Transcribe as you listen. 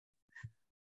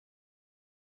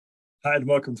Hi, and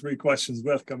welcome to Three Questions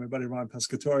with. Got my buddy Ron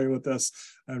Pescatore with us.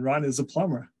 And Ron is a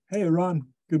plumber. Hey, Ron.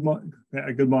 Good morning.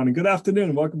 Good morning. Good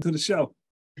afternoon. Welcome to the show.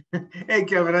 Hey,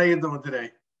 Kevin. How you doing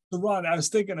today? So, Ron, I was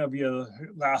thinking of you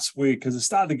last week because it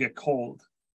started to get cold.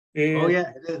 Oh,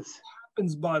 yeah, it is.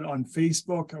 Happens, but on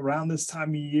Facebook around this time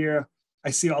of year, I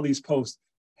see all these posts.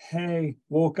 Hey,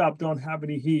 woke up, don't have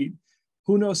any heat.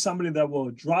 Who knows somebody that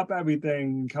will drop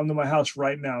everything, come to my house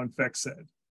right now and fix it?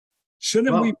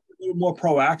 Shouldn't we be a little more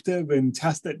proactive and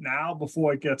test it now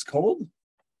before it gets cold?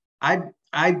 I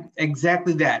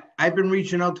exactly that. I've been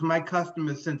reaching out to my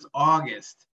customers since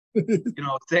August,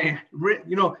 saying,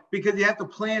 because you have to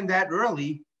plan that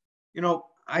early.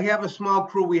 I have a small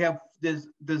crew. We have, there's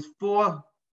four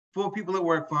people that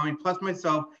work for me, plus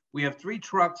myself. We have 3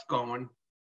 trucks going,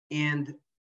 and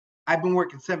I've been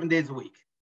working 7 days a week.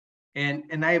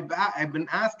 And I've been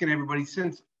asking everybody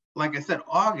since, like I said,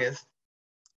 August,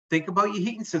 think about your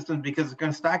heating systems because it's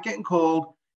going to start getting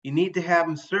cold. You need to have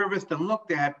them serviced and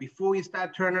looked at before you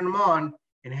start turning them on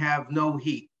and have no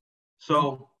heat.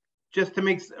 So just to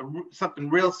make something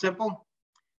real simple,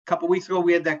 a couple of weeks ago,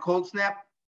 we had that cold snap.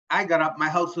 I got up, my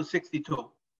house was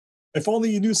 62. If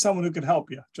only you knew someone who could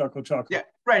help you, Chocolate. Yeah,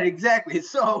 right, exactly.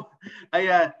 So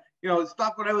I,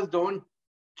 stopped what I was doing,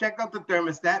 checked out the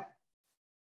thermostat.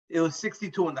 It was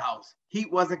 62 in the house. Heat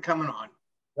wasn't coming on.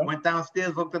 Yep. Went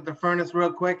downstairs, looked at the furnace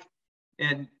real quick,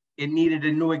 and it needed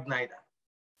a new igniter.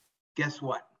 Guess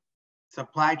what?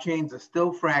 Supply chains are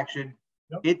still fractured.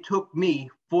 Yep. It took me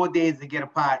 4 days to get a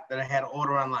part that I had to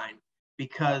order online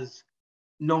because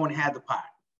no one had the part.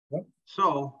 Yep.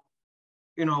 So,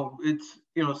 it's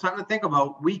something to think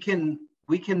about. We can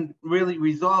really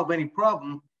resolve any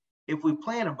problem if we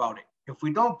plan about it. If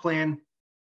we don't plan,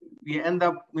 you end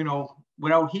up,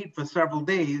 without heat for several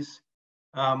days.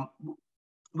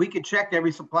 We could check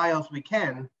every supply house we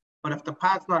can, but if the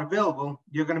part's not available,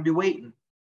 you're going to be waiting.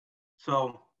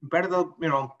 So better to,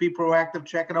 be proactive,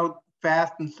 check it out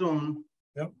fast and soon.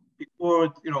 Yep.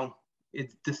 Before,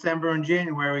 it's December and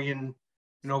January and,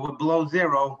 we're below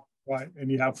zero. Right. And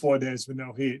you have 4 days with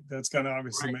no heat. That's going to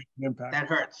obviously make an impact. That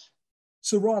hurts.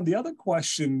 So Ron, the other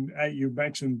question you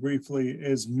mentioned briefly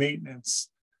is maintenance.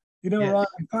 Yes. Ron,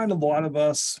 I find a lot of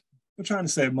us, we're trying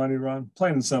to save money, Ron,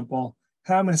 plain and simple.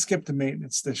 How am I going to skip the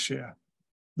maintenance this year?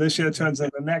 This year turns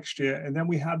into next year. And then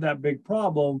we have that big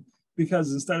problem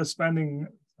because instead of spending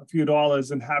a few dollars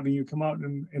and having you come out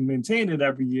and maintain it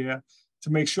every year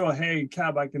to make sure, hey,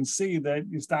 Kev, I can see that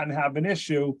you're starting to have an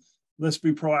issue. Let's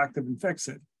be proactive and fix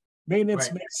it.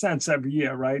 Maintenance makes sense every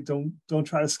year, right? Don't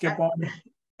try to skip on it.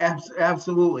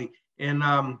 Absolutely. And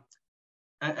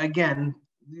again,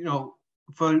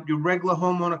 for your regular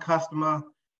homeowner customer,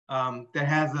 that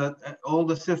has an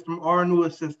older system or a newer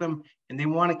system, and they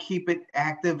want to keep it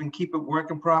active and keep it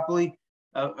working properly,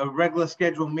 a regular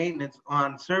scheduled maintenance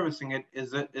on servicing it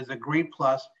is a great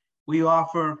plus. We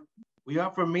offer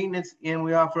maintenance and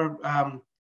we offer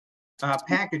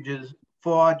packages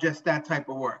for just that type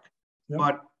of work. Yep.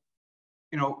 But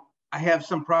I have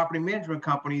some property management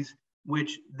companies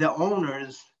which the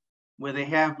owners, where they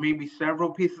have maybe several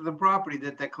pieces of property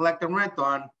that they collect and rent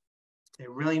on,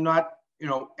 they're really not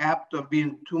apt of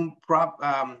being too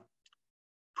proactive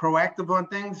on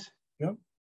things. Yep.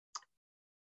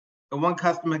 The one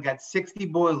customer got 60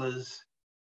 boilers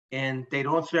and they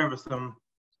don't service them.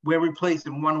 We're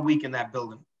replacing 1 a week in that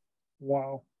building.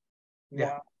 Wow.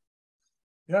 Yeah.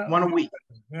 Yeah. 1 a week.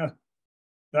 Yeah.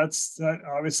 That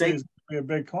obviously is a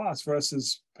big cost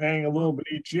versus paying a little bit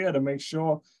each year to make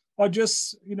sure, or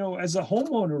just, as a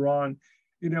homeowner, Ron,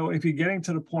 if you're getting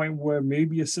to the point where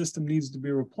maybe a system needs to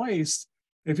be replaced,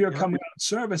 if you're coming out and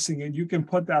servicing it, you can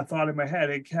put that thought in my head.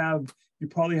 You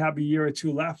probably have a year or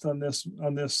two left on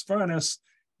this furnace.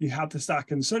 You have to start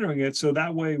considering it. So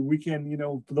that way we can,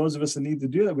 for those of us that need to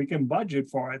do that, we can budget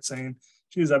for it, saying,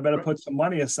 geez, I better put some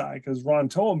money aside because Ron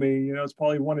told me, it's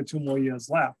probably 1 or 2 more years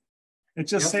left. It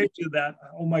just saves you that,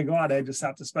 oh my God, I just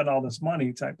have to spend all this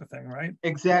money type of thing, right?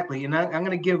 Exactly. And I'm going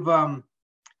to give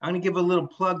a little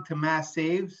plug to Mass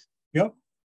Saves. Yep.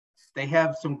 They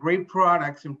have some great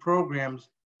products and programs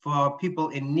for people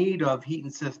in need of heating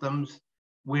systems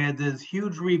where there's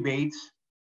huge rebates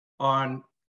on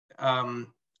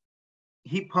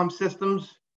heat pump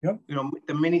systems. Yep.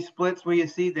 The mini splits where you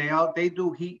see they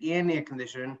do heat and air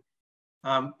conditioning.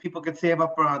 People could save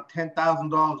up around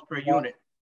 $10,000 per unit.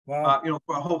 Wow.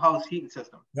 For a whole house heating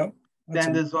system. Yep.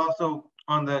 Then there's also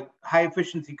on the high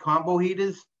efficiency combo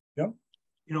heaters. Yep.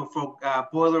 For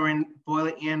boiler and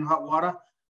hot water.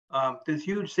 There's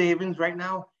huge savings right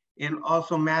now. And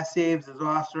also Mass Saves is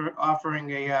also offering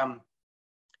a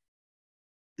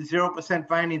 0%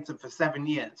 financing for 7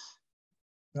 years.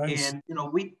 Nice. And,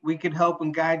 we could help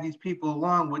and guide these people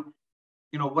along with,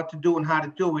 what to do and how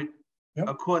to do it. Yep.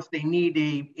 Of course, they need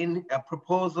a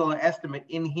proposal or estimate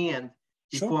in hand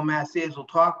before Sure. Mass Saves will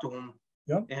talk to them.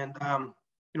 Yep. And,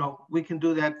 we can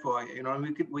do that for you.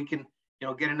 We can,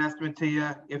 get an estimate to you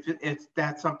if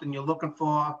that's something you're looking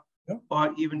for. Yep.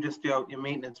 Or even just your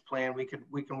maintenance plan. We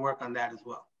can work on that as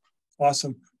well.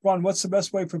 Awesome. Ron, what's the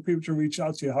best way for people to reach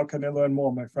out to you? How can they learn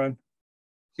more, my friend?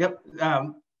 Yep.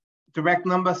 Direct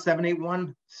number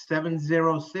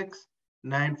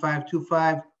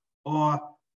 781-706-9525 or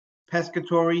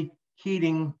Pescatore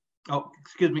Heating.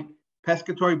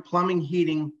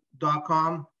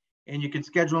 PescatorePlumbingHeating.com, and you can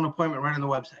schedule an appointment right on the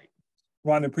website.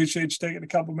 Ron, I appreciate you taking a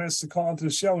couple minutes to call into the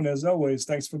show. And as always,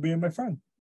 thanks for being my friend.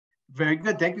 Very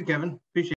good. Thank you, Kevin. Appreciate it.